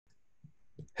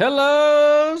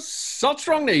Hello, Salt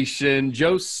Strong Nation.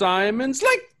 Joe Simons,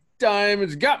 like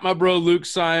diamonds. Got my bro Luke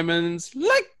Simons,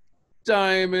 like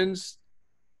diamonds.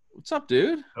 What's up,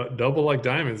 dude? Double like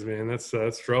diamonds, man. That's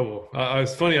trouble. I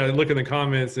was funny. I look in the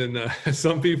comments, and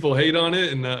some people hate on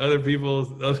it, and other people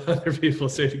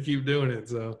say to keep doing it.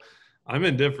 So I'm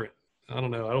indifferent. I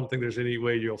don't know. I don't think there's any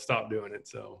way you'll stop doing it.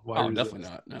 So why Oh, definitely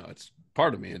resist? not. No, it's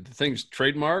part of me. The thing's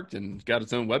trademarked and got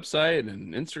its own website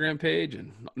and Instagram page,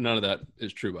 and none of that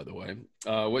is true, by the way.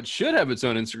 What should have its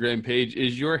own Instagram page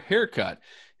is your haircut.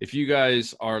 If you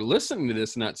guys are listening to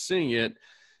this and not seeing it,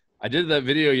 I did that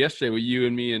video yesterday with you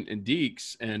and me and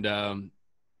Deeks, and I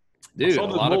dude, saw a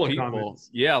those lot of mullet people, comments.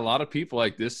 yeah, a lot of people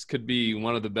like this could be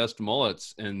one of the best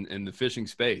mullets in the fishing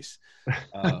space.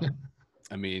 Uh,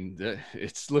 I mean,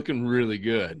 it's looking really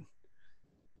good.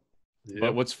 But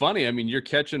Yep. what's funny, I mean, you're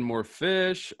catching more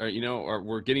fish, or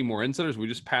we're getting more insiders. We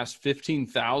just passed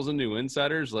 15,000 new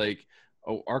insiders. Like,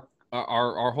 oh,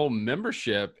 our whole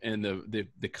membership and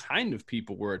the kind of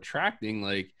people we're attracting,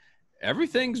 like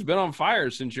everything's been on fire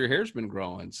since your hair's been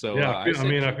growing. So Yeah. I say I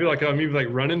keep feel it. like I'm even like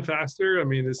running faster. I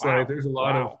mean, it's like Wow,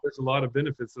 wow, there's a lot of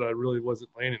benefits that I really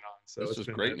wasn't planning on. So this is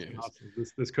great it's been news. awesome.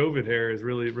 This COVID hair has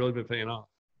really been paying off.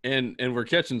 And we're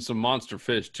catching some monster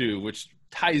fish too, which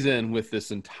ties in with this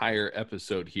entire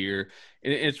episode here.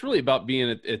 And it's really about being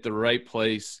at the right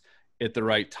place at the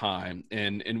right time.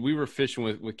 And we were fishing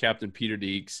with Captain Peter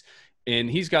Deeks,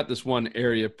 and he's got this one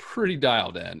area pretty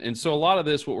dialed in. And so a lot of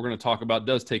this, what we're going to talk about,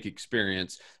 does take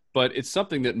experience, but it's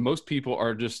something that most people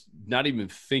are just not even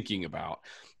thinking about.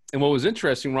 And what was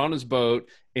interesting, we're on his boat,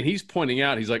 and he's pointing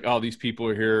out, he's like, "Oh, these people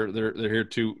are here. They're here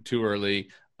too early.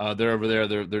 They're over there.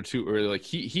 They're too early." Like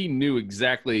he knew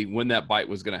exactly when that bite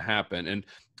was going to happen. And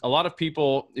a lot of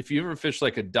people, if you ever fish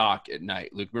like a dock at night,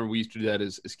 like remember we used to do that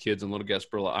as kids on Little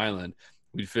Gasparilla Island.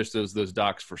 We'd fish those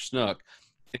docks for snook.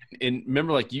 And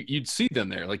remember, like you'd see them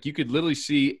there. Like you could literally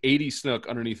see 80 snook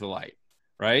underneath the light,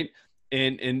 right?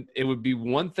 And it would be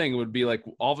one thing. It would be like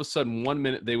all of a sudden 1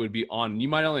 minute they would be on. You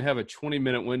might only have a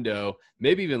 20-minute window,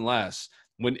 maybe even less,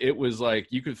 when it was like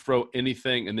you could throw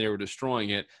anything and they were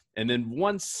destroying it. And then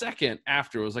 1 second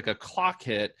after, it was like a clock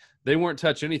hit. They weren't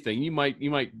touching anything. You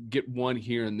might get one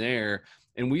here and there.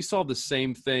 And we saw the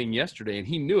same thing yesterday, and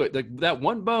he knew it. Like that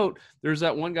one boat, there's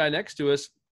that one guy next to us.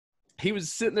 He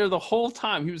was sitting there the whole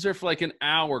time. He was there for like an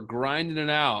hour grinding it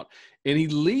out, and he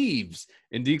leaves.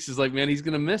 And Deeks is like, man, he's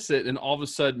going to miss it. And all of a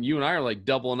sudden, you and I are like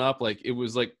doubling up. Like it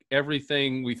was like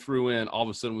everything we threw in all of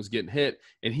a sudden was getting hit.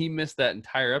 And he missed that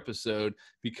entire episode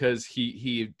because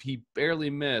he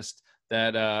barely missed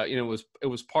that. It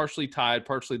was partially tied,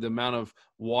 partially the amount of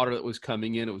water that was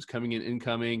coming in. It was coming in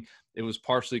incoming. It was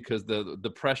partially because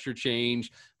the pressure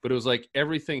changed, but it was like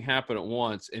everything happened at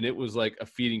once, and it was like a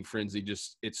feeding frenzy.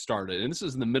 Just it started, and this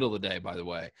is in the middle of the day, by the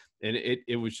way, and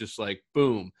it was just like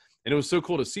boom, and it was so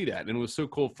cool to see that, and it was so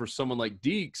cool for someone like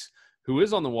Deeks, who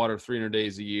is on the water 300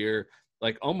 days a year,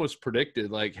 like almost predicted,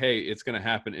 like, hey, it's going to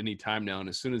happen anytime now, and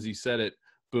as soon as he said it,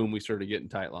 boom, we started getting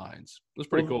tight lines. It was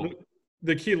pretty Well, cool.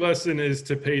 the key lesson is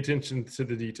to pay attention to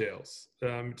the details,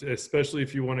 especially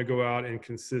if you want to go out and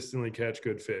consistently catch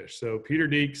good fish. So Peter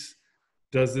Deeks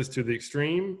does this to the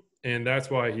extreme, and that's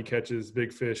why he catches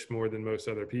big fish more than most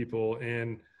other people.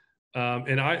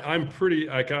 I'm pretty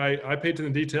like I pay attention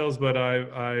to the details, but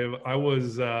I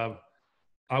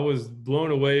was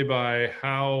blown away by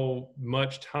how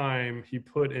much time he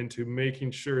put into making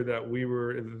sure that we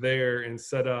were there and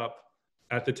set up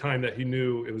at the time that he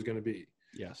knew it was going to be.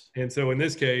 Yes. And so in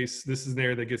this case, this is an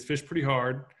area that gets fished pretty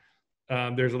hard.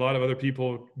 There's a lot of other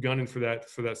people gunning for that.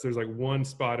 So there's like one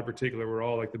spot in particular where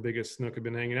all like the biggest snook have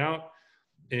been hanging out,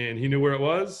 and he knew where it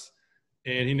was,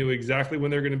 and he knew exactly when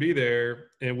they're going to be there.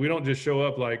 And we don't just show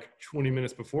up like 20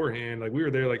 minutes beforehand. Like we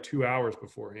were there like 2 hours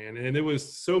beforehand, and it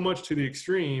was so much to the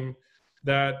extreme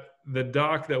that the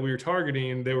dock that we were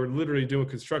targeting, they were literally doing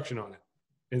construction on it.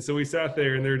 And so we sat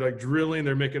there, and they're like drilling.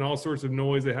 They're making all sorts of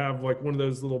noise. They have like one of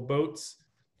those little boats,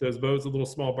 the little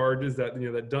small barges that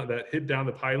that hit down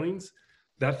the pilings.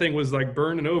 That thing was like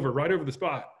burning over right over the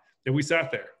spot, and we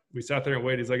sat there. We sat there and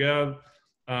waited. He's like, "Yeah,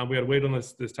 we had to wait on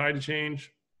this tide to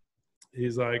change."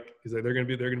 He's like they're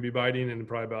gonna be biting in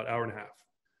probably about an hour and a half.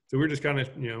 So we're just kind of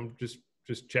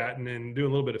just chatting and doing a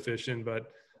little bit of fishing,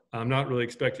 but I'm not really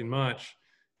expecting much.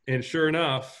 And sure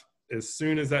enough, as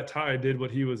soon as that tide did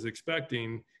what he was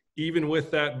expecting, even with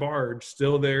that barge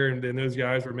still there, and then those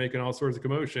guys were making all sorts of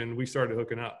commotion, we started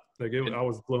hooking up. I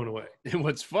was blown away. And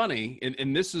what's funny,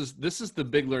 and this is the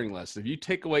big learning lesson. If you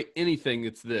take away anything,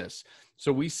 it's this.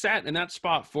 So we sat in that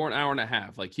spot for an hour and a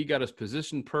half. Like he got us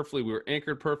positioned perfectly. We were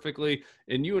anchored perfectly.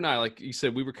 And you and I, like you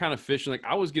said, we were kind of fishing. Like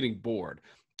I was getting bored.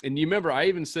 And you remember, I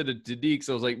even said to Deeks,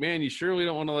 I was like, man, you surely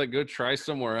don't want to like go try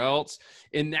somewhere else.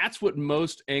 And that's what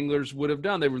most anglers would have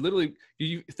done. They were literally,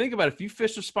 you think about it, if you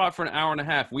fished a spot for an hour and a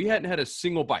half, we hadn't had a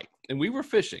single bite and we were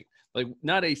fishing, like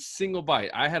not a single bite.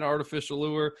 I had artificial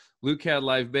lure, Luke had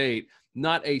live bait,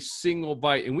 not a single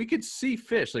bite. And we could see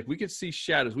fish, like we could see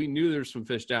shadows. We knew there's some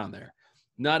fish down there.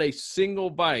 Not a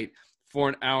single bite for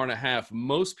an hour and a half.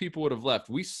 Most people would have left.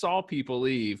 We saw people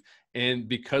leave. And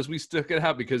because we stuck it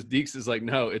out, because Deeks is like,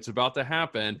 no, it's about to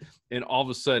happen. And all of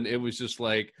a sudden it was just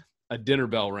like a dinner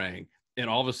bell rang. And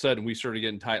all of a sudden we started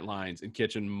getting tight lines and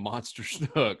catching monster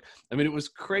snook. I mean, it was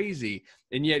crazy.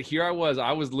 And yet here I was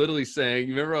literally saying,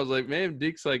 you remember, I was like, man,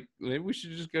 Deeks, like, maybe we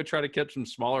should just go try to catch some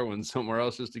smaller ones somewhere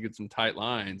else just to get some tight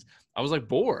lines. I was like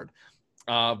bored.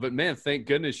 But man, thank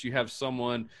goodness you have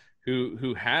someone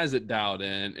who has it dialed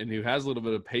in and who has a little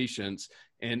bit of patience.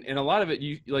 And a lot of it,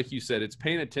 you like you said, it's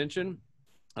paying attention.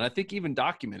 And I think even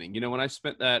documenting, when I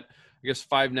spent that, I guess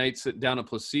 5 nights down at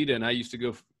Placida, and I used to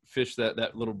go fish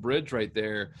that little bridge right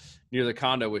there near the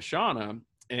condo with Shauna.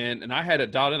 And I had it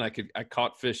dialed in. I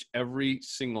caught fish every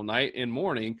single night and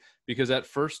morning, because that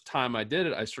first time I did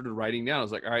it, I started writing down. I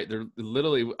was like, all right, they're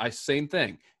literally, same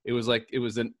thing. It was like, it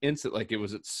was an instant, like it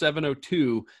was at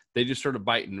 7:02, they just started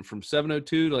biting. From 7:02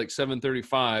 to like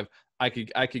 7:35, I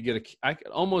could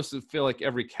almost feel like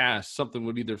every cast, something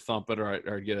would either thump it or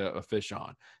I'd get a fish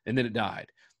on, and then it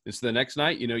died. And so the next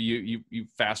night, you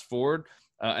fast forward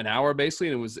an hour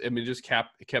basically, and it just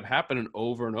kept happening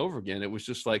over and over again. It was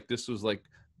just like, this was like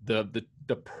the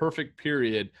perfect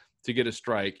period to get a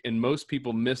strike. And most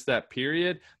people miss that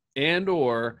period, and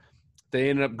or they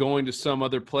ended up going to some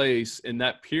other place, and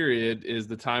that period is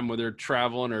the time where they're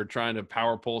traveling or trying to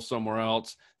power pole somewhere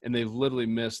else, and they've literally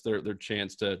missed their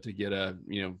chance to get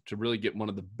to really get one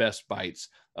of the best bites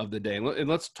of the day. And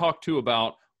let's talk too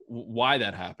about why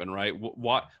that happened, right?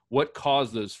 What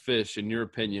caused those fish, in your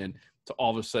opinion, to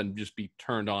all of a sudden just be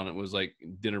turned on? It was like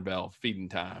dinner bell, feeding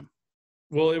time.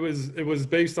 Well, it was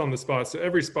based on the spot. So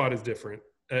every spot is different.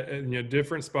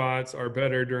 Different spots are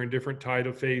better during different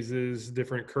tidal phases,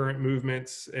 different current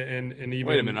movements, and even.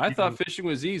 Wait a minute! I thought fishing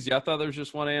was easy. I thought there was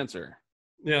just one answer.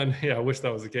 Yeah, I wish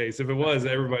that was the case. If it was,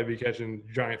 everybody'd be catching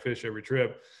giant fish every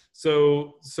trip.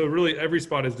 So really, every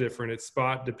spot is different. It's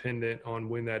spot dependent on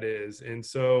when that is, and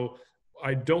so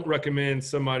I don't recommend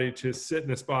somebody to sit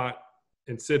in a spot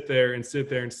and sit there and sit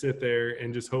there and sit there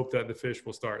and just hope that the fish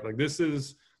will start. Like this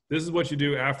is what you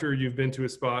do after you've been to a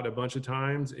spot a bunch of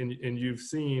times and you've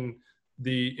seen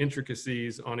the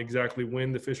intricacies on exactly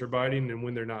when the fish are biting and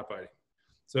when they're not biting.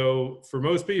 So for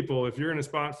most people, if you're in a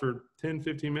spot for 10,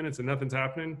 15 minutes and nothing's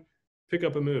happening, pick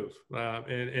up a move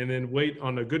and then wait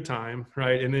on a good time,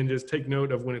 right? And then just take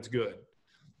note of when it's good.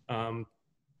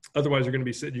 Otherwise, you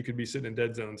could be sitting in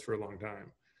dead zones for a long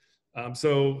time.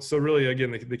 So really,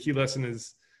 again, the key lesson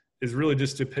is really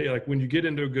just to pay, like when you get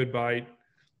into a good bite,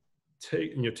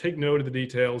 take note of the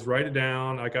details, write it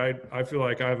down. Like I feel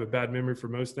like I have a bad memory for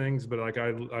most things, but like I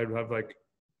have like,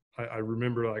 I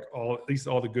remember like at least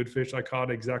all the good fish I caught,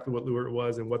 exactly what lure it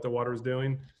was and what the water was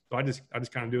doing. So I just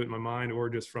kind of do it in my mind, or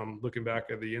just from looking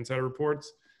back at the insider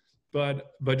reports,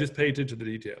 but just pay attention to the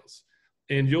details.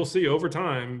 And you'll see over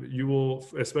time, you will,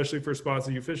 especially for spots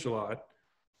that you fish a lot,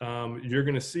 you're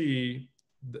going to see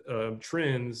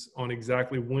trends on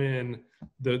exactly when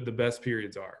the best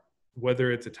periods are.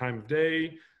 Whether it's a time of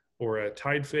day or a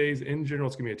tide phase. In general,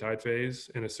 it's going to be a tide phase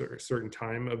in a certain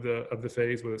time of the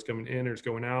phase, whether it's coming in or it's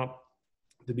going out,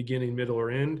 the beginning, middle,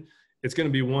 or end. It's going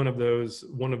to be one of those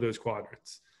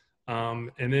quadrants.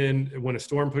 And then when a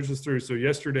storm pushes through, so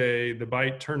yesterday the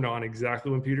bite turned on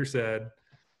exactly when Peter said.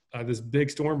 This big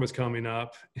storm was coming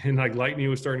up, and like lightning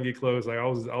was starting to get close. Like I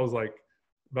was like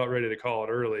about ready to call it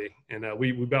early, and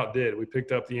we about did. We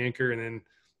picked up the anchor and then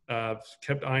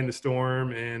kept eyeing the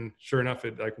storm, and sure enough,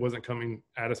 it like wasn't coming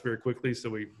at us very quickly. So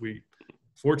we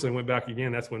fortunately went back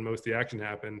again. That's when most of the action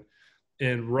happened.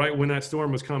 And right when that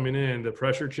storm was coming in, the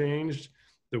pressure changed,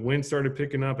 the wind started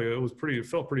picking up. It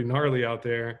felt pretty gnarly out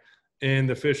there, and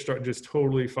the fish just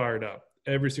totally fired up.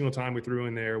 Every single time we threw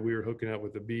in there, we were hooking up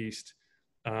with a beast.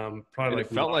 Probably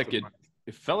and like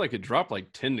it felt like it dropped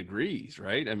like 10 degrees,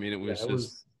 right? I mean, it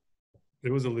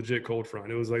was a legit cold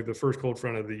front. It was like the first cold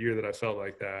front of the year that I felt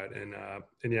like that.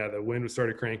 And yeah, the wind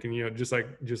started cranking, just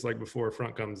like before a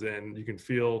front comes in, you can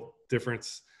feel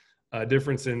difference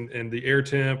in the air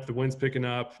temp, the wind's picking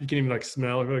up. You can even like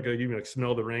smell, I feel like you even like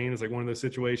smell the rain. It's like one of those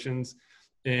situations.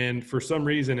 And for some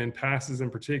reason in passes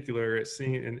in particular,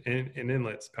 in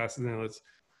inlets, passes and inlets,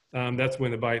 that's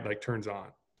when the bite like turns on.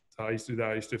 So I used to do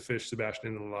that. I used to fish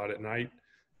Sebastian a lot at night,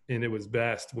 and it was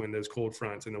best when those cold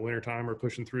fronts in the wintertime are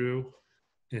pushing through.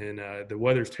 and the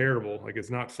weather's terrible. Like, it's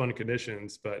not fun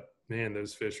conditions, but man,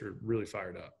 those fish are really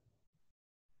fired up.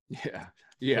 Yeah. So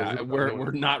Yeah. really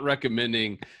We're not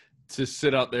recommending to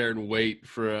sit out there and wait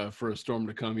for a storm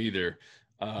to come either.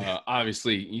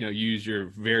 Obviously, use your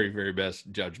very, very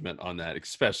best judgment on that,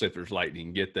 especially if there's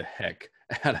lightning. Get the heck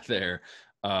out of there.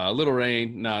 A little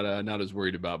rain, not as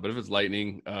worried about. But if it's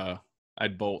lightning,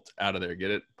 I'd bolt out of there.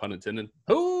 Get it? Pun intended.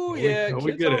 Oh yeah,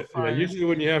 we kids get on it. Yeah, fire. usually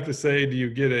when you have to say, "Do you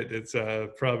get it?" It's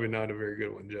probably not a very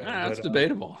good one, John. That's But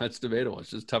debatable. That's debatable.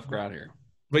 It's just tough crowd here.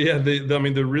 yeah, I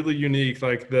mean, the really unique,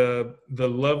 like the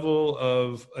level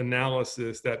of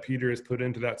analysis that Peter has put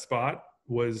into that spot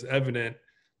was evident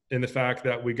in the fact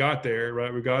that we got there,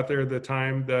 right? We got there at the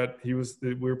time that we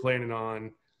were planning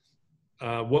on.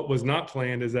 What was not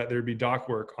planned is that there'd be dock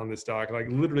work on this dock, like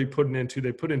literally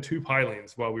they put in 2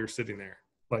 pilings while we were sitting there,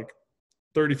 like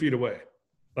 30 feet away.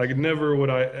 Like, never would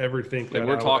I ever think Like that I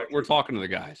would we're actually. talking to the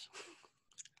guys.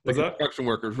 The Was that? construction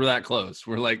workers were that close.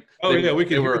 We're like, Oh yeah, we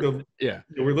could hear yeah.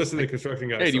 we're listening Like, to construction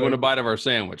guys. hey, do you So want a bite of our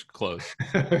sandwich? Close.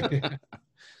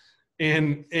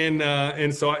 and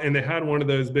so they had one of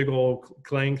those big old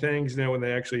clang things, when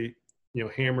they actually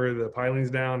hammer the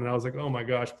pilings down, and I was like, oh my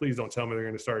gosh, please don't tell me they're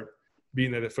going to start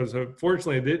beating it. So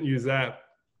fortunately, they didn't use that,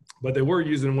 but they were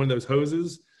using one of those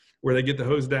hoses where they get the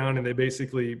hose down and they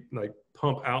basically like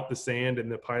pump out the sand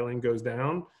and the piling goes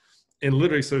down. And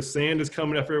literally, so sand is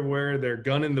coming up everywhere. They're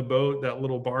gunning the boat, that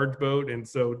little barge boat, and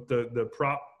so the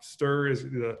prop stir is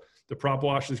the prop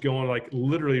wash is going like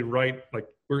literally right, like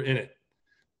we're in it,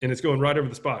 and it's going right over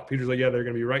the spot. Peter's like, yeah, they're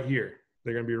going to be right here.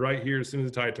 They're going to be right here as soon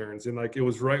as the tide turns, and like it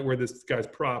was right where this guy's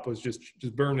prop was just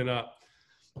burning up.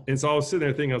 And so I was sitting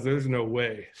there thinking, I was like, there's no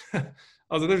way. I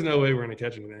was like, there's no way we're going to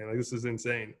catch anything. Like, this is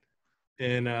insane.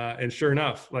 And sure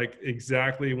enough, like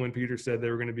exactly when Peter said they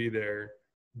were going to be there,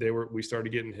 we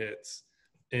started getting hits.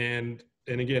 And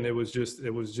again, it was just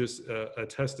a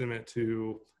testament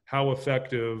to how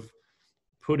effective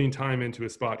putting time into a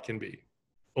spot can be.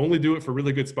 Only do it for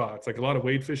really good spots. Like a lot of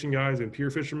wade fishing guys and pier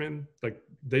fishermen, like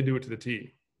they do it to the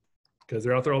T because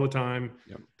they're out there all the time.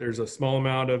 Yep. There's a small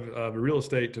amount of real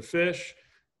estate to fish.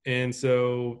 And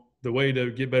so the way to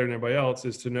get better than everybody else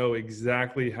is to know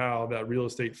exactly how that real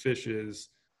estate fishes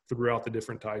throughout the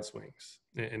different tide swings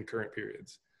and current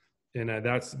periods. And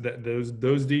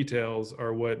those details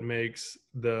are what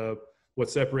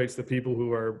separates the people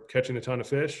who are catching a ton of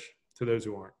fish to those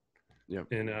who aren't. Yep.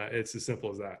 And it's as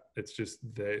simple as that. It's just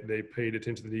they paid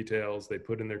attention to the details, they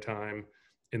put in their time,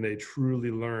 and they truly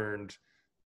learned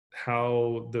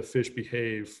how the fish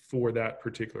behave for that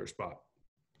particular spot.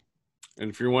 And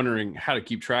if you're wondering how to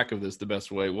keep track of this the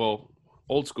best way, well,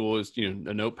 old school is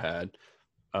a notepad.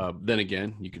 Then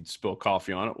again, you could spill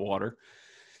coffee on it, water.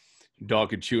 Your dog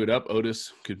could chew it up.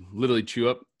 Otis could literally chew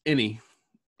up any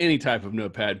type of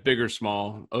notepad, big or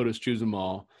small. Otis chews them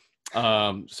all.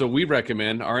 So we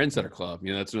recommend our Insider Club.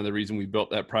 That's another reason we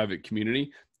built that private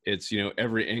community. It's,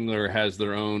 every angler has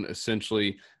their own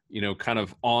essentially, kind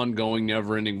of ongoing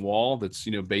never-ending wall that's,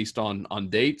 based on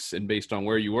dates and based on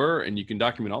where you were, and you can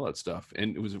document all that stuff.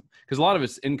 And it was because a lot of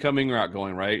it's incoming or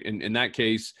outgoing, right? And in that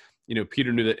case,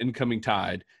 Peter knew that incoming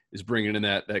tide is bringing in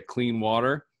that clean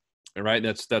water, right?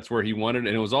 That's where he wanted it.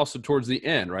 And it was also towards the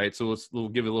end, right? So we'll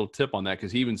give a little tip on that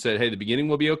because he even said, hey, the beginning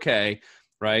will be okay,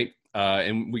 right?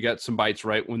 And we got some bites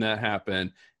right when that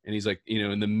happened. And he's like,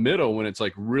 in the middle, when it's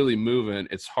like really moving,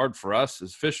 it's hard for us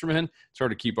as fishermen. It's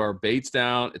hard to keep our baits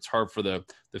down. It's hard for the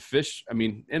fish. I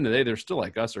mean, end of the day, they're still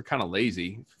like us. They're kind of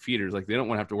lazy feeders. Like they don't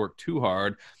want to have to work too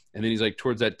hard. And then he's like,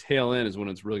 towards that tail end is when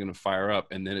it's really going to fire up.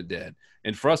 And then it did.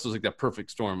 And for us, it was like that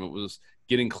perfect storm. It was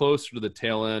getting closer to the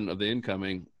tail end of the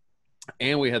incoming.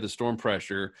 And we had the storm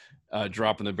pressure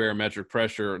dropping the barometric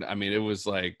pressure. I mean, it was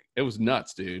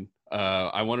nuts, dude.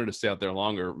 I wanted to stay out there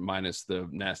longer, minus the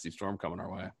nasty storm coming our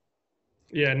way.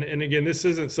 Yeah, and again, this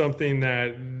isn't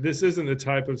the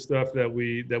type of stuff that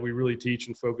we really teach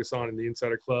and focus on in the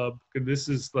Insider Club. This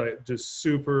is like just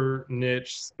super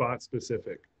niche, spot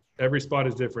specific. Every spot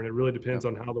is different. It really depends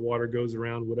on how the water goes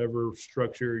around whatever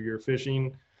structure you're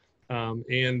fishing,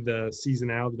 and the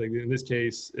seasonality. Like in this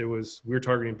case, we were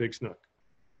targeting big snook.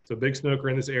 So big snook are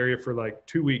in this area for like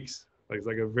 2 weeks. Like it's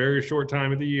like a very short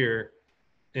time of the year.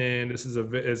 And this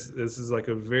is like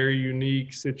a very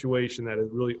unique situation that it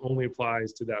really only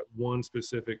applies to that one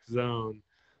specific zone.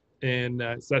 And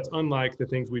so that's unlike the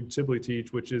things we typically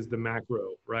teach, which is the macro,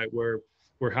 right? Where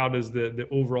how does the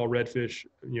overall redfish,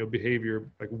 behavior,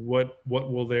 like what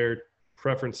will their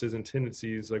preferences and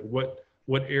tendencies, like what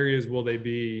areas will they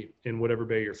be in whatever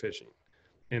bay you're fishing?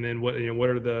 And then what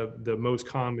are the most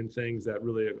common things that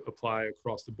really apply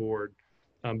across the board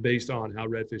based on how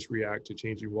redfish react to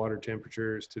changing water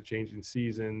temperatures, to changing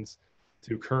seasons,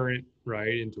 to current,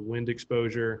 right, and to wind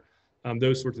exposure,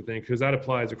 those sorts of things, because that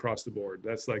applies across the board.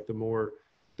 That's like the more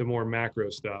macro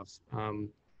stuff.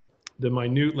 The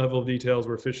minute level of details,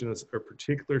 we're fishing a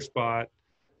particular spot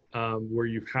where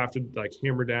you have to like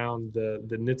hammer down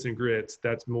the nits and grits.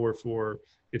 That's more for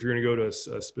if you're going to go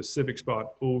to a specific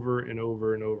spot over and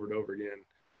over and over and over again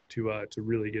to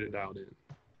really get it dialed in.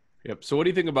 Yep. So what do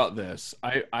you think about this?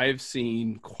 I've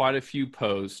seen quite a few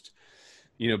posts,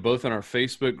 both in our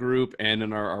Facebook group and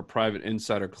in our private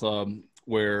insider club,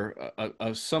 where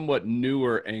a somewhat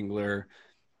newer angler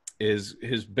has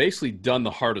basically done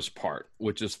the hardest part,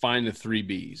 which is find the three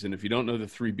B's. And if you don't know the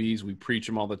three B's, we preach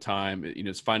them all the time.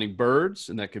 It's finding birds,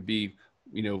 and that could be,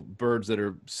 birds that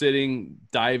are sitting,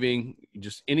 diving,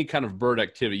 just any kind of bird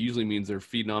activity. Usually means they're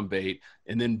feeding on bait,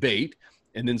 and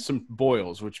then some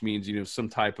boils, which means, some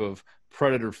type of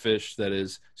predator fish that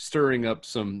is stirring up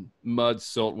some mud,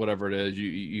 silt, whatever it is.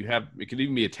 You have, it could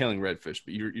even be a tailing redfish,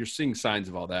 but you're seeing signs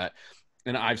of all that.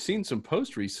 And I've seen some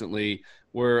posts recently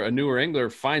where a newer angler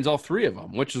finds all three of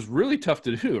them, which is really tough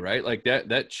to do, right? Like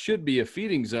that should be a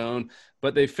feeding zone,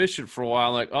 but they fish it for a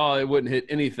while. Like, oh, it wouldn't hit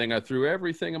anything. I threw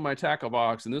everything in my tackle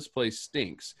box and this place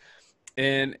stinks.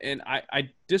 And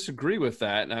I disagree with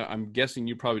that. And I'm guessing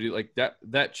you probably do. Like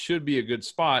that should be a good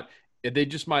spot. They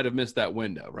just might have missed that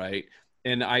window, right?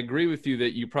 And I agree with you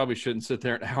that you probably shouldn't sit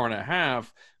there an hour and a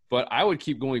half, but I would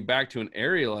keep going back to an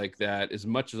area like that as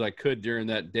much as I could during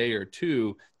that day or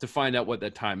two to find out what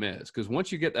that time is. Because once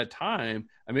you get that time,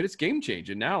 I mean, it's game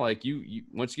changing. Now, like you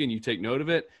once again, you take note of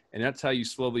it, and that's how you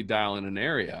slowly dial in an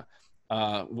area.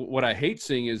 What I hate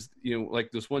seeing is,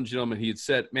 like this one gentleman, he had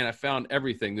said, man, I found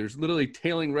everything. There's literally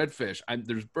tailing redfish.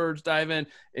 There's birds diving,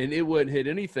 and it wouldn't hit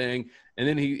anything. And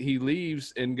then he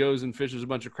leaves and goes and fishes a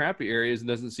bunch of crappy areas and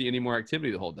doesn't see any more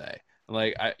activity the whole day.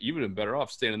 Like, you would have been better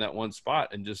off staying in that one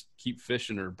spot and just keep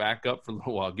fishing or back up for a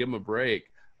little while, give them a break.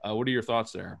 What are your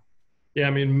thoughts there? Yeah,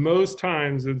 I mean, most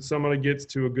times when somebody gets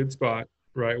to a good spot,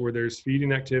 right, where there's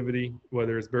feeding activity,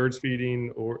 whether it's birds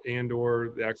feeding or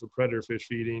the actual predator fish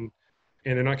feeding,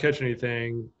 and they're not catching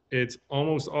anything, it's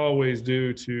almost always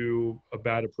due to a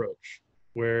bad approach,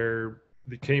 where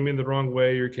they came in the wrong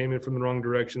way or came in from the wrong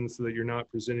direction so that you're not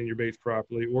presenting your baits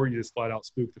properly, or you just flat out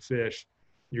spook the fish.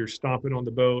 You're stomping on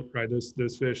the boat, right? Those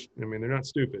fish, I mean, they're not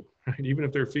stupid, right? Even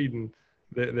if they're feeding,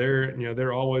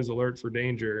 they're always alert for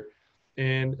danger.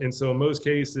 And so in most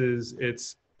cases,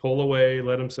 it's pull away,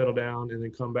 let them settle down, and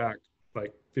then come back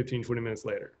like 15, 20 minutes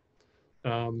later.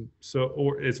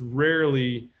 Or it's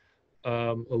rarely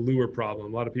a lure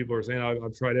problem. A lot of people are saying,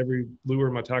 I've tried every lure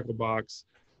in my tackle box.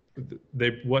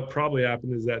 What probably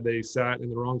happened is that they sat in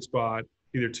the wrong spot,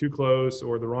 either too close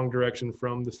or the wrong direction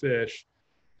from the fish,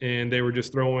 and they were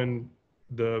just throwing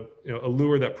a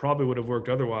lure that probably would have worked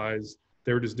otherwise.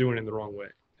 They were just doing it in the wrong way,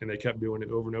 and they kept doing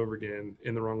it over and over again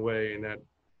in the wrong way, and that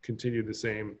continued the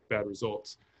same bad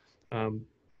results.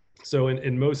 So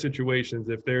in most situations,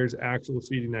 if there's actual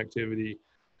feeding activity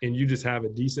and you just have a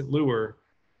decent lure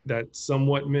that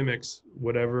somewhat mimics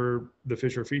whatever the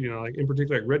fish are feeding on, like in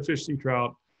particular, like redfish, sea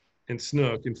trout, and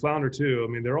snook, and flounder too,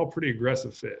 I mean, they're all pretty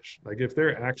aggressive fish. Like if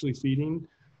they're actually feeding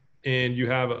and you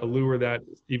have a lure that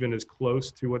even is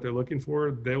close to what they're looking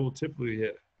for, they will typically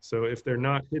hit. So if they're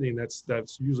not hitting, that's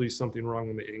usually something wrong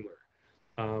with the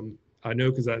angler. I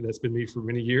know because that's been me for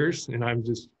many years, and I'm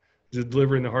just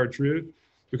delivering the hard truth.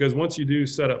 Because once you do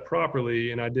set up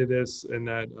properly, and I did this in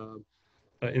that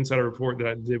insider report that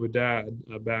I did with Dad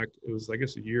back, it was I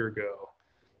guess a year ago.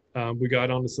 We got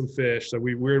onto some fish. So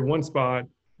we were in one spot.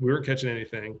 We weren't catching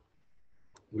anything.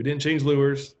 We didn't change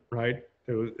lures, right?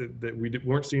 We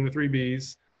weren't seeing the three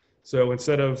Bs. So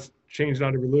instead of changing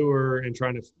out every lure and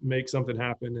trying to make something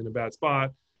happen in a bad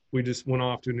spot, we just went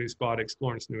off to a new spot,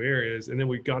 exploring some new areas, and then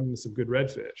we got into some good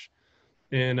redfish.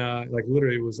 And like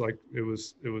literally,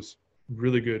 it was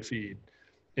really good feed.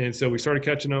 And so we started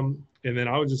catching them, and then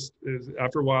I was just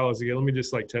after a while, I was like, let me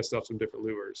just like test out some different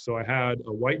lures. So I had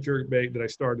a white jerk bait that I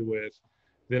started with,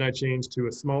 then I changed to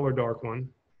a smaller dark one.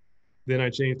 Then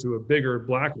I changed to a bigger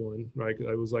black one, right?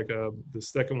 It was like the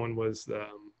second one was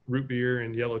root beer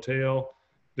and yellowtail.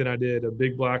 Then I did a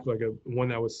big black, like a one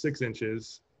that was 6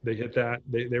 inches. They hit that.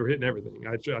 They were hitting everything.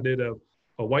 I did a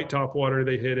white topwater.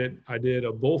 They hit it. I did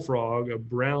a bullfrog, a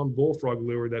brown bullfrog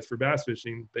lure that's for bass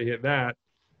fishing. They hit that.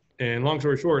 And long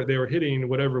story short, they were hitting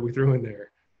whatever we threw in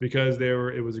there because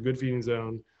it was a good feeding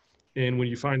zone. And when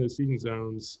you find those feeding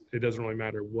zones, it doesn't really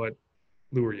matter what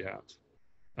lure you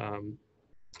have.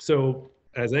 So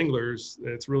as anglers,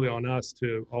 it's really on us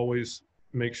to always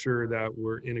make sure that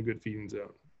we're in a good feeding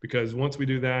zone, because once we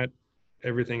do that,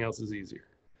 everything else is easier.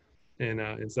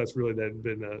 And so that's really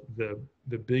been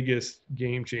the biggest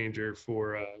game changer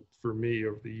for me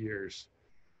over the years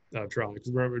trawling.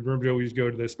 Because remember Joe, we used to go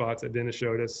to those spots that Dennis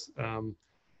showed us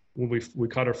when we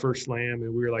caught our first slam,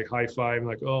 and we were like high five,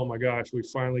 like, oh my gosh, we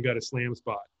finally got a slam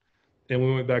spot. And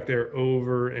we went back there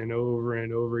over and over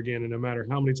and over again. And no matter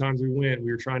how many times we went,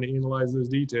 we were trying to analyze those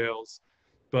details,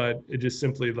 but it just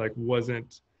simply like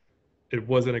wasn't a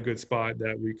good spot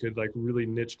that we could like really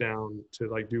niche down to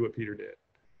like do what Peter did.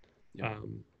 Yeah.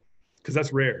 Because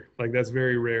that's rare. Like that's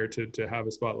very rare to have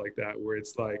a spot like that where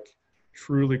it's like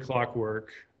truly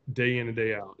clockwork day in and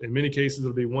day out. In many cases,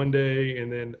 it'll be one day,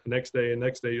 and then the next day and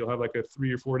next day you'll have like a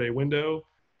 3 or 4 day window,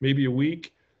 maybe a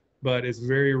week. But it's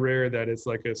very rare that it's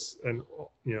like an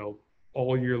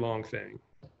all year long thing.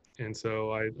 And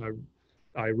so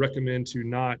I recommend to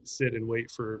not sit and wait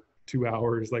for 2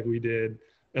 hours like we did,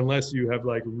 unless you have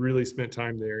like really spent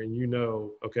time there and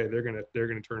okay, they're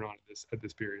gonna turn on at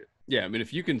this period. Yeah, I mean,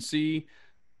 if you can see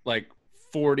like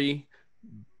 40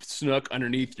 snook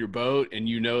underneath your boat and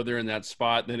they're in that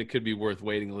spot, then it could be worth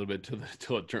waiting a little bit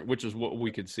till it turns, which is what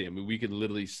we could see. I mean, we could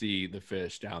literally see the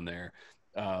fish down there.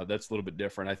 That's a little bit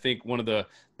different. I think one of the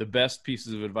best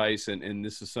pieces of advice, and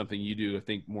this is something you do, I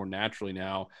think, more naturally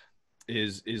now,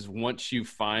 is once you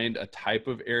find a type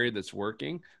of area that's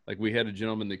working. Like we had a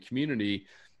gentleman in the community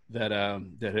that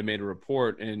had made a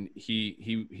report, and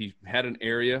he had an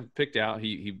area picked out.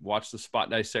 He watched the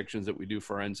spot dissections that we do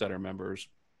for our insider members.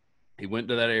 He went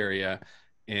to that area,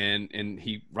 and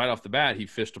he right off the bat he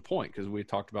fished a point, because we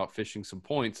talked about fishing some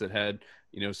points that had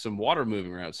some water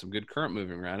moving around, some good current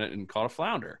moving around it, and caught a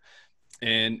flounder.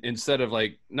 And instead of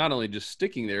like not only just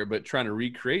sticking there but trying to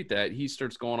recreate that, he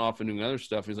starts going off and doing other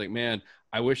stuff. He's like, man,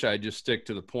 I wish I just stick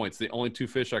to the points. The only 2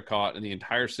 fish I caught in the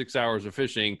entire 6 hours of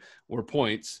fishing were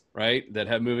points, right, that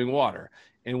have moving water.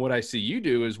 And what I see you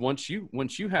do is once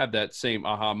you have that same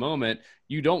aha moment,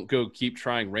 you don't go keep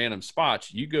trying random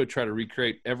spots. You go try to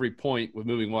recreate every point with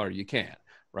moving water you can,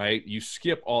 right? You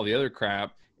skip all the other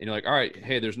crap, and you're like, all right,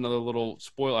 hey, there's another little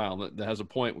spoil island that has a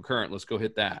point with current. Let's go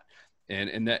hit that.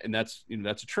 And that's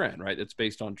that's a trend, right? That's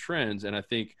based on trends. And I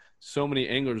think so many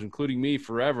anglers, including me,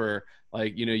 forever,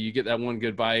 like you get that one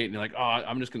good bite and you're like, oh,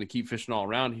 I'm just going to keep fishing all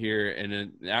around here. And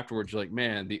then afterwards you're like,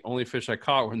 man, the only fish I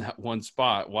caught were in that one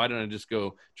spot. Why didn't I just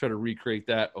go try to recreate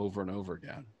that over and over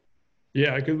again?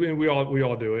 Yeah, because we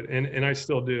all do it, and I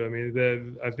still do. I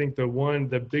mean, I think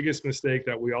the biggest mistake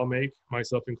that we all make,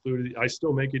 myself included, I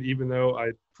still make it, even though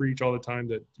I preach all the time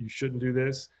that you shouldn't do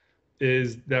this,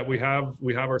 is that we have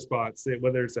our spots,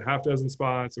 whether it's a half dozen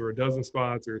spots or a dozen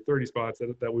spots or 30 spots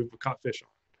that we've caught fish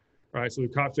on, right? So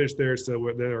we've caught fish there,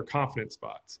 so there are confident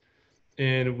spots,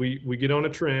 and we get on a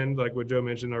trend like what Joe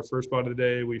mentioned. Our first spot of the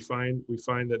day, we find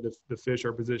that the fish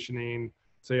are positioning,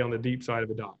 say, on the deep side of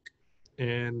a dock,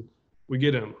 and we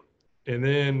get them, and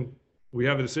then we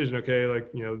have a decision. Okay,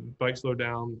 like bite slow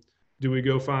down. Do we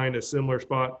go find a similar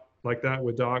spot like that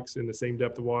with docks in the same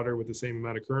depth of water with the same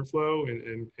amount of current flow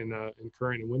and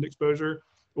current and wind exposure,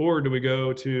 or do we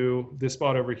go to this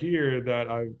spot over here that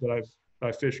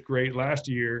I fished great last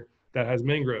year that has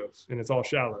mangroves and it's all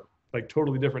shallow, like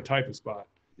totally different type of spot?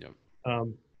 Yeah.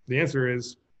 The answer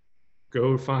is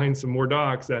go find some more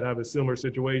docks that have a similar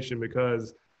situation,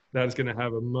 because that is going to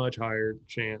have a much higher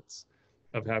chance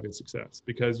of having success,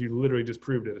 because you literally just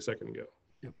proved it a second ago.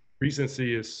 Yep.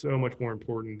 Recency is so much more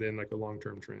important than like a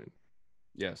long-term trend.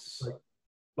 Yes.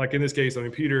 Like in this case, I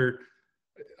mean, Peter,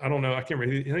 I don't know, I can't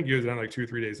remember. I think he goes down like 2 or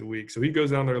 3 days a week. So he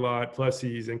goes down there a lot. Plus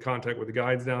he's in contact with the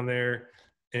guides down there.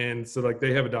 And so like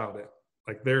they have it dialed in.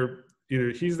 Like they're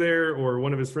either he's there or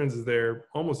one of his friends is there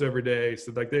almost every day.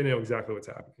 So like they know exactly what's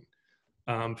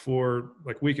happening. For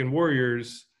like weekend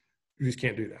warriors, you just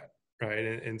can't do that, right?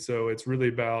 And so it's really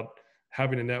about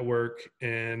having a network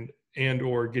and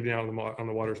or getting out on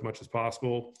the water as much as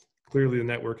possible. Clearly the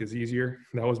network is easier.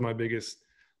 That was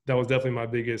definitely my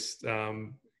biggest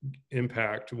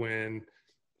impact when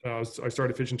I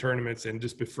started fishing tournaments and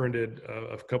just befriended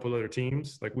a couple other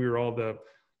teams. Like we were all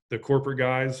the corporate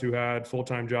guys who had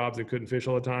full-time jobs and couldn't fish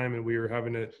all the time, and we were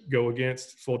having to go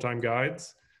against full-time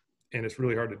guides, and it's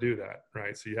really hard to do that,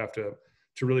 right? So you have to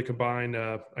really combine,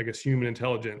 I guess, human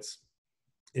intelligence.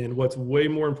 And what's way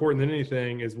more important than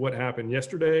anything is what happened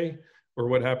yesterday or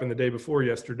what happened the day before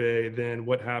yesterday than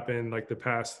what happened like the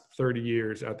past 30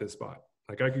 years at this spot.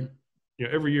 Like I could,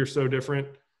 every year is so different,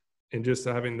 and just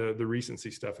having the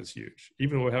recency stuff is huge.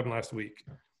 Even what happened last week,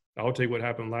 I'll take what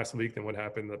happened last week than what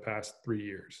happened the past 3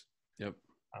 years. Yep.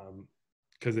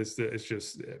 Because it's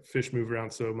just fish move around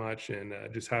so much, and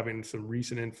just having some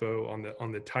recent info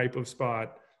on the type of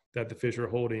spot that the fish are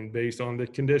holding based on the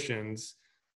conditions,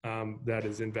 that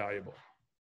is invaluable.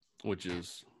 Which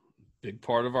is Big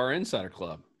part of our Insider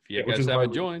Club. If you Yeah, which guys is why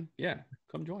haven't joined,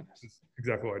 come join us.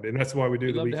 exactly what I did. And that's why we do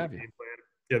We'd the love to weekly have you. game plan.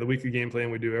 Yeah, the weekly game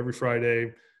plan we do every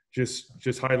Friday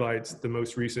just highlights the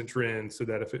most recent trends so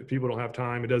that if people don't have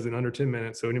time, it does it under 10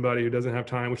 minutes. So anybody who doesn't have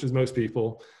time, which is most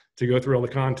people, to go through all the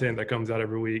content that comes out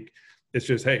every week, it's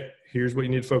just, hey, here's what you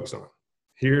need to focus on.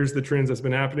 Here's the trends that's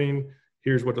been happening.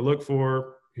 Here's what to look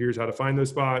for. Here's how to find those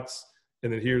spots.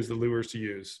 And then here's the lures to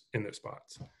use in those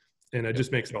spots. And it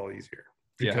just makes it all easier.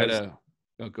 Yeah,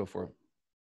 go for it.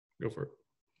 Go for it.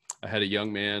 I had a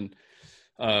young man,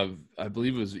 I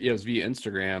believe it was via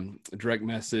Instagram, a direct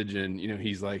message, and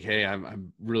he's like, "Hey,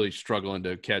 I'm really struggling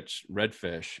to catch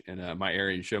redfish in my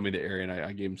area." He showed me the area, and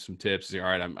I gave him some tips. He's like,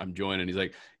 "All right, I'm joining." He's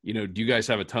like, "Do you guys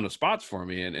have a ton of spots for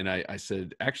me?" And I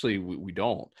said, "Actually, we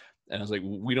don't." And I was like,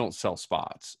 "We don't sell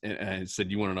spots." And I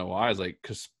said, "You want to know why?" I was like,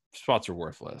 "Because spots are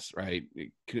worthless, right?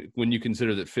 When you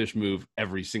consider that fish move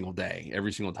every single day,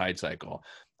 every single tide cycle."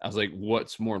 I was like,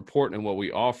 what's more important and what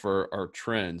we offer are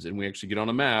trends. And we actually get on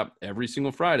a map every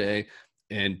single Friday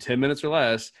in 10 minutes or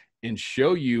less and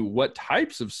show you what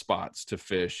types of spots to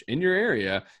fish in your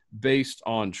area based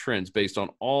on trends, based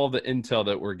on all the intel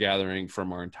that we're gathering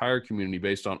from our entire community,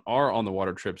 based on our on the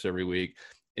water trips every week.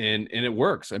 And it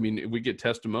works. I mean, we get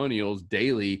testimonials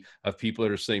daily of people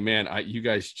that are saying, "Man, you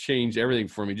guys changed everything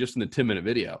for me just in the 10-minute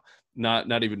video."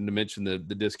 Not even to mention the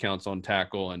discounts on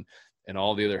tackle and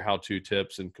all the other how-to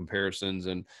tips and comparisons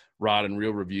and rod and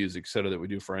reel reviews, et cetera, that we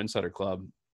do for our Insider Club.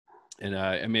 And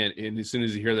and as soon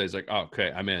as you hear that, it's like, oh,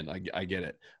 okay, I'm in. I get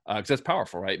it. Because that's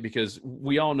powerful, right? Because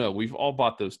we all know we've all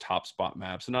bought those top spot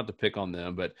maps, and not to pick on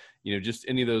them, but just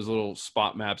any of those little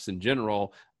spot maps in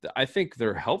general. I think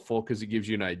they're helpful because it gives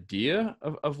you an idea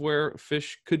of where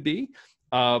fish could be.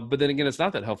 But then again, it's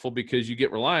not that helpful because you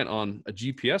get reliant on a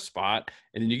GPS spot,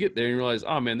 and then you get there and you realize,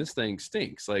 oh man, this thing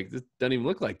stinks. Like, this doesn't even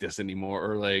look like this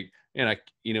anymore. Or like, and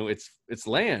it's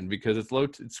land because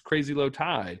it's crazy low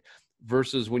tide.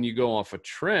 Versus when you go off a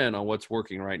trend on what's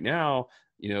working right now,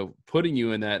 putting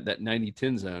you in that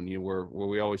 90-10 zone, where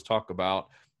we always talk about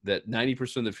that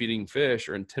 90% of the feeding fish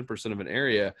are in 10% of an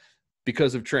area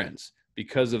because of trends,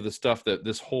 because of the stuff that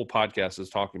this whole podcast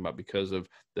is talking about, because of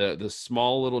the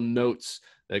small little notes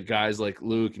that guys like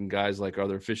Luke and guys like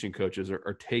other fishing coaches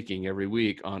are taking every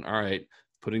week on, all right,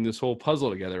 putting this whole puzzle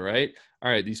together, right?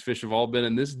 All right, these fish have all been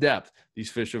in this depth.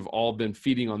 These fish have all been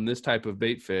feeding on this type of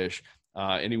bait fish.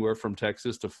 Anywhere from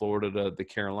Texas to Florida to the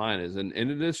Carolinas. And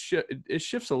it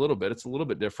shifts a little bit. It's a little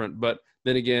bit different, but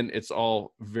then again, it's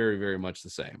all very, very much the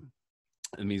same.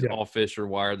 And these all fish are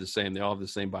wired the same. They all have the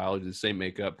same biology, the same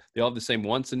makeup. They all have the same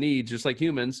wants and needs, just like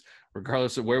humans,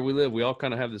 regardless of where we live. We all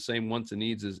kind of have the same wants and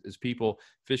needs as people.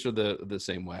 Fish are the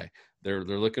same way. They're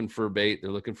looking for bait.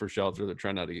 They're looking for shelter. They're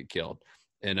trying not to get killed.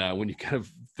 And when you kind of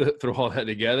throw all that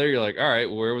together, you're like, all right,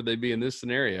 well, where would they be in this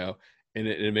scenario? And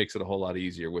it makes it a whole lot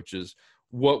easier, which is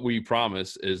what we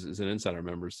promise as an Insider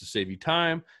members, to save you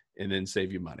time and then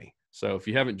save you money. So if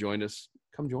you haven't joined us,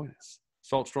 come join us.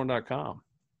 Saltstorm.com.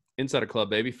 Insider Club,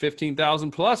 baby.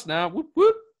 15,000 plus now. Whoop,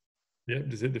 whoop. Yeah,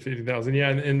 just hit the 50,000. Yeah,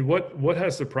 and what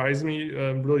has surprised me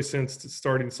really since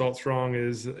starting Salt Strong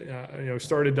is,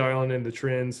 started dialing in the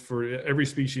trends for every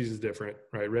species is different,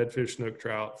 right? Redfish, snook,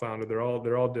 trout, flounder, they're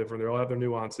all different. They all have their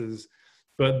nuances,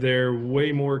 but they're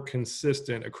way more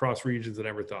consistent across regions than I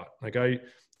ever thought. Like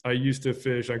I used to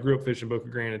fish. I grew up fishing Boca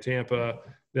Grande and Tampa.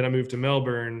 Then I moved to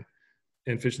Melbourne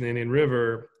and fished in the Indian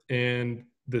River, and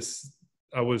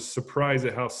I was surprised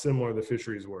at how similar the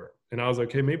fisheries were. And I was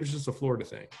like, hey, maybe it's just a Florida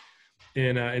thing.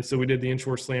 And so we did the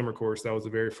inshore slammer course. That was the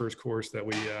very first course that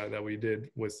we did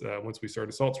was once we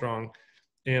started Salt Strong.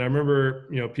 And I remember,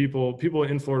 people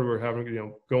in Florida were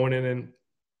having, going in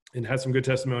and had some good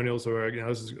testimonials. So,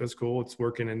 that's cool. It's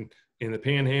working in the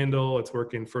Panhandle. It's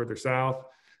working further south.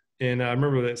 And I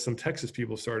remember that some Texas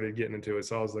people started getting into it.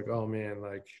 So I was like, oh man,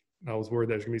 like I was worried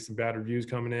there's gonna be some bad reviews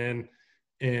coming in.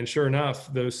 And sure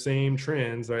enough, those same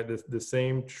trends, right? The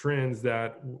same trends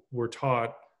that were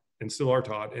taught and still are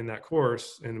taught in that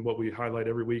course, and what we highlight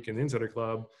every week in the Insider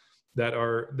Club, that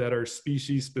are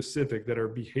species specific, that are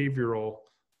behavioral,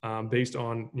 based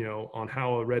on on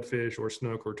how a redfish or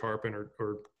snook or tarpon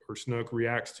or snook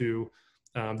reacts to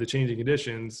the changing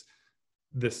conditions.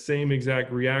 The same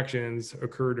exact reactions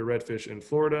occur to redfish in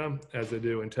Florida as they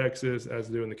do in Texas, as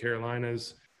they do in the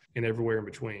Carolinas, and everywhere in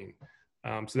between.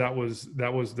 So that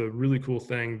was the really cool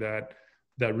thing that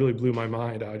really blew my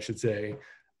mind, I should say,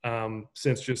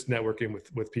 since just networking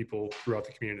with people throughout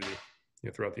the community,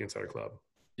 throughout the Insider Club.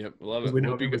 Yep, love it. We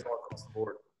know it all across the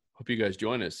board. Hope you guys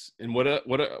join us. And what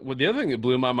the other thing that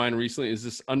blew my mind recently is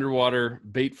this underwater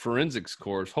bait forensics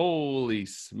course. Holy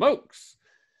smokes!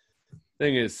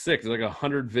 thing is sick. There's like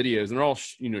 100 videos, and they're all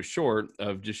short,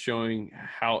 of just showing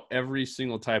how every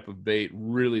single type of bait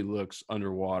really looks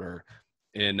underwater.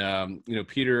 And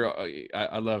Peter,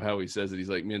 I love how he says it. He's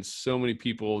like, man, so many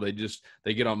people, they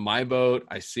get on my boat.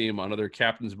 I see them on other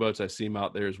captains' boats. I see them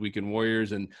out there as weekend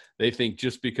warriors, and they think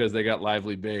just because they got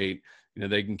lively bait,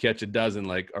 they can catch a dozen,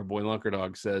 like our boy Lunker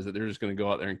Dog says, that they're just going to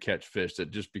go out there and catch fish, that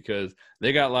just because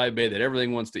they got live bait, that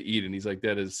everything wants to eat. And he's like,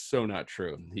 that is so not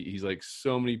true. He's like,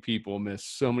 so many people miss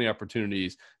so many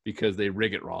opportunities because they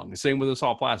rig it wrong. The same with the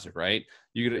salt plastic, right?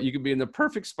 You could be in the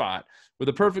perfect spot with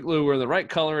the perfect lure, the right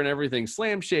color and everything,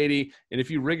 slam shady. And if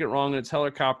you rig it wrong and it's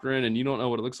helicoptering and you don't know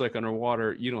what it looks like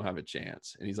underwater, you don't have a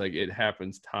chance. And he's like, it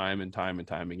happens time and time and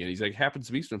time again. He's like, it happens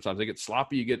to me sometimes. I get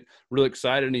sloppy, you get really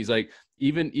excited. And he's like,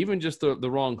 even just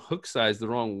the wrong hook size, the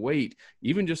wrong weight,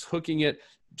 even just hooking it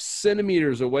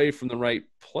centimeters away from the right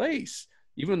place,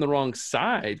 even the wrong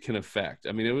side can affect.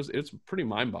 I mean, it's pretty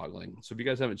mind-boggling. So if you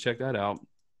guys haven't checked that out,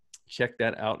 check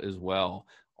that out as well.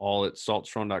 All at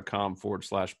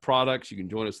saltstrong.com/products. You can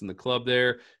join us in the club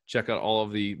there. Check out all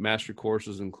of the mastery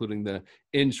courses, including the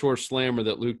inshore slammer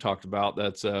that Luke talked about.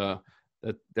 That's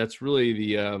really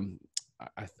the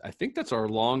I think that's our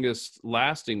longest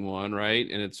lasting one, right?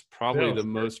 And it's probably the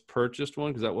most purchased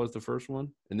one, because that was the first one,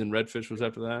 and then Redfish was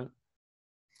after that.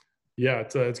 Yeah,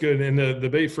 it's good, and the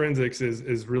bait forensics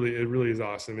is really, it really is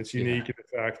awesome. It's unique in the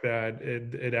fact that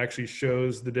it actually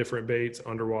shows the different baits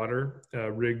underwater,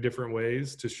 rigged different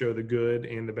ways to show the good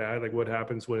and the bad, like what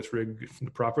happens when it's rigged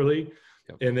properly,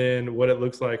 and then what it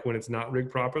looks like when it's not rigged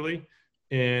properly,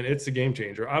 and it's a game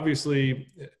changer. Obviously,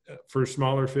 for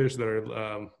smaller fish that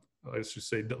are let's just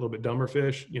say a little bit dumber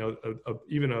fish,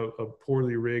 even a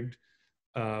poorly rigged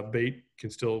bait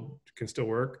can still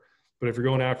work. But if you're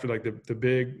going after like the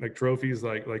big like trophies,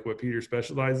 like what Peter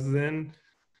specializes in,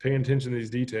 paying attention to these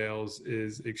details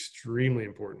is extremely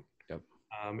important. Yep.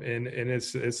 And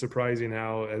it's surprising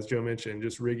how, as Joe mentioned,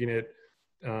 just rigging it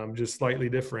just slightly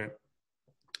different,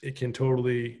 it can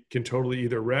totally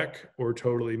either wreck or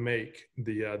totally make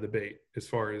the bait as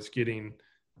far as getting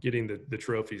the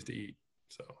trophies to eat.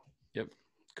 So. Yep.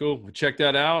 Cool. Well, check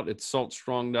that out. It's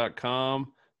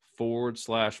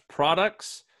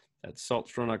saltstrong.com/products. That's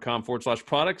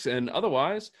saltstrong.com/products. And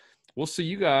otherwise, we'll see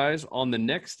you guys on the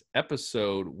next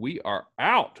episode. We are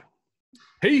out.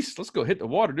 Peace. Let's go hit the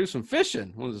water, do some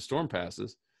fishing once the storm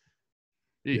passes.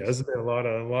 Jeez. Yeah, there's been a lot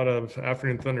of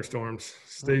afternoon thunderstorms.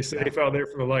 Stay safe out there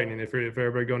from the lightning. If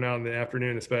everybody going out in the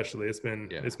afternoon, especially, it's been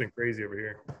crazy over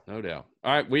here. No doubt.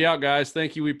 All right, we out, guys.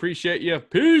 Thank you. We appreciate you.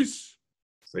 Peace.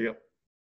 See ya.